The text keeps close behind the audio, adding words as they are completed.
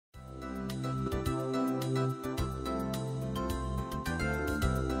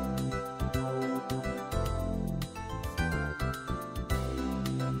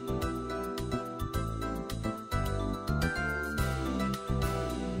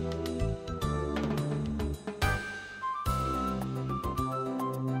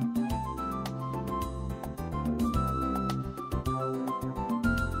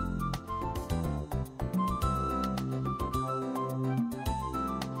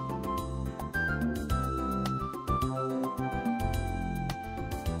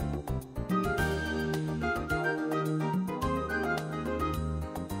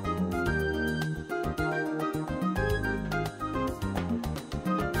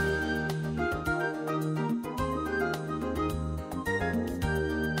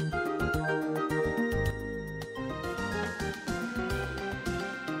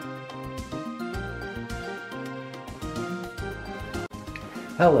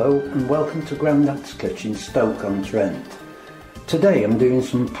Hello and welcome to Grandad's Kitchen, Stoke-on-Trent. Today I'm doing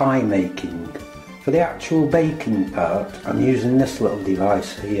some pie making. For the actual baking part I'm using this little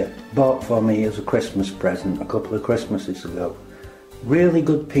device here, bought for me as a Christmas present a couple of Christmases ago. Really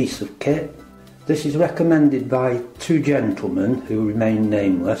good piece of kit. This is recommended by two gentlemen who remain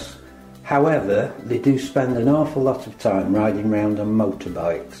nameless. However, they do spend an awful lot of time riding around on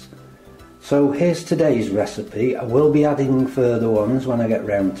motorbikes. So here's today's recipe. I will be adding further ones when I get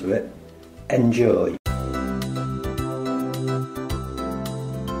round to it. Enjoy.